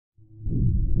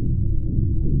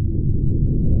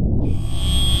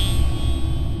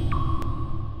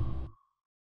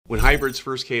When hybrids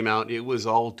first came out, it was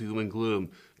all doom and gloom.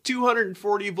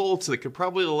 240 volts that could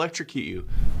probably electrocute you.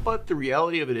 But the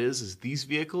reality of it is these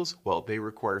vehicles, well, they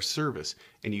require service,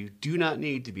 and you do not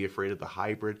need to be afraid of the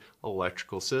hybrid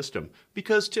electrical system,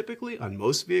 because typically on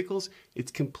most vehicles,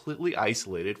 it's completely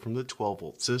isolated from the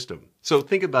 12-volt system. So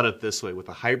think about it this way: with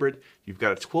a hybrid, you've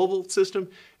got a 12-volt system,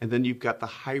 and then you've got the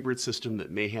hybrid system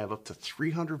that may have up to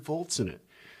 300 volts in it.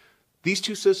 These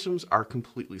two systems are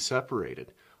completely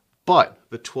separated. But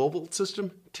the 12-volt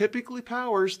system typically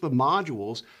powers the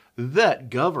modules that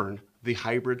govern the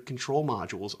hybrid control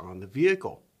modules on the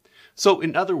vehicle. So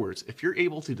in other words, if you're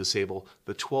able to disable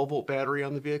the 12-volt battery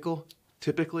on the vehicle,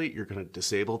 typically you're going to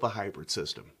disable the hybrid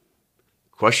system.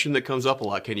 Question that comes up a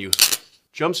lot: can you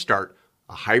jumpstart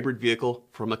a hybrid vehicle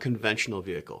from a conventional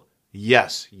vehicle?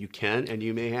 Yes, you can, and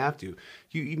you may have to.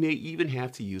 You may even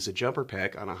have to use a jumper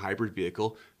pack on a hybrid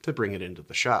vehicle to bring it into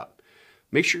the shop.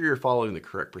 Make sure you're following the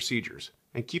correct procedures,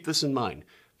 and keep this in mind,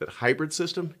 that hybrid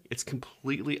system, it's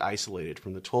completely isolated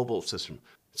from the 12-volt system.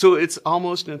 So it's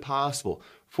almost impossible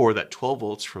for that 12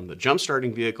 volts from the jump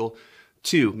starting vehicle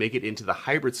to make it into the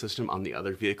hybrid system on the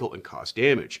other vehicle and cause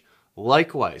damage.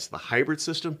 Likewise, the hybrid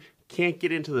system can't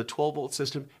get into the 12-volt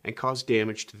system and cause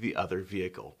damage to the other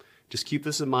vehicle. Just keep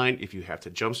this in mind if you have to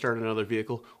jump start another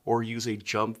vehicle or use a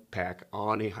jump pack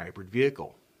on a hybrid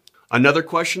vehicle. Another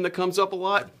question that comes up a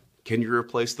lot: can you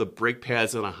replace the brake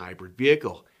pads on a hybrid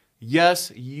vehicle?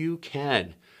 Yes, you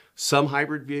can. Some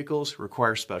hybrid vehicles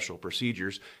require special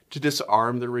procedures to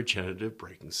disarm the regenerative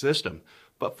braking system.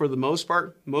 But for the most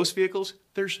part, most vehicles,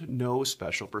 there's no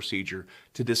special procedure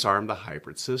to disarm the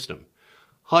hybrid system.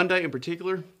 Hyundai in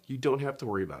particular, you don't have to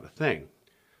worry about a thing.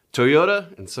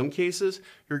 Toyota, in some cases,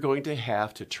 you're going to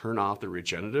have to turn off the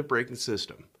regenerative braking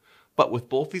system. But with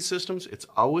both these systems, it's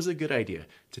always a good idea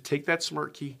to take that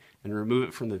smart key and remove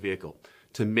it from the vehicle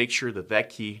to make sure that that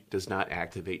key does not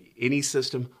activate any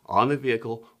system on the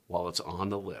vehicle while it's on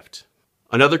the lift.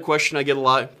 Another question I get a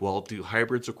lot: well, do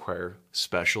hybrids require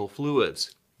special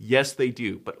fluids? Yes, they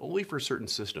do, but only for certain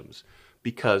systems,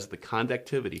 because the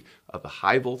conductivity of the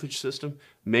high voltage system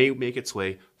may make its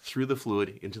way through the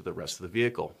fluid into the rest of the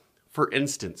vehicle. For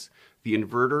instance, the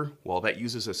inverter, while that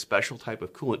uses a special type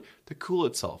of coolant to cool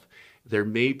itself, there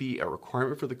may be a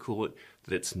requirement for the coolant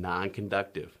that it's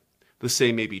non-conductive. The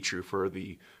same may be true for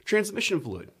the transmission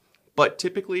fluid, but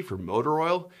typically for motor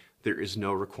oil, there is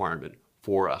no requirement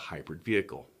for a hybrid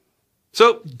vehicle.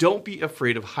 So don't be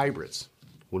afraid of hybrids.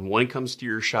 When one comes to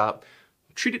your shop,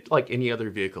 treat it like any other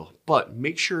vehicle, but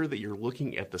make sure that you're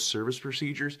looking at the service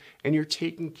procedures and you're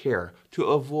taking care to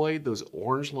avoid those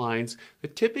orange lines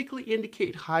that typically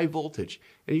indicate high voltage,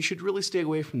 and you should really stay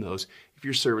away from those if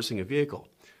you're servicing a vehicle.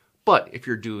 But if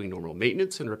you're doing normal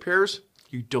maintenance and repairs,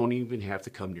 you don't even have to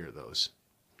come near those.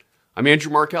 I'm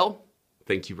Andrew Markell.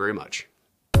 Thank you very much.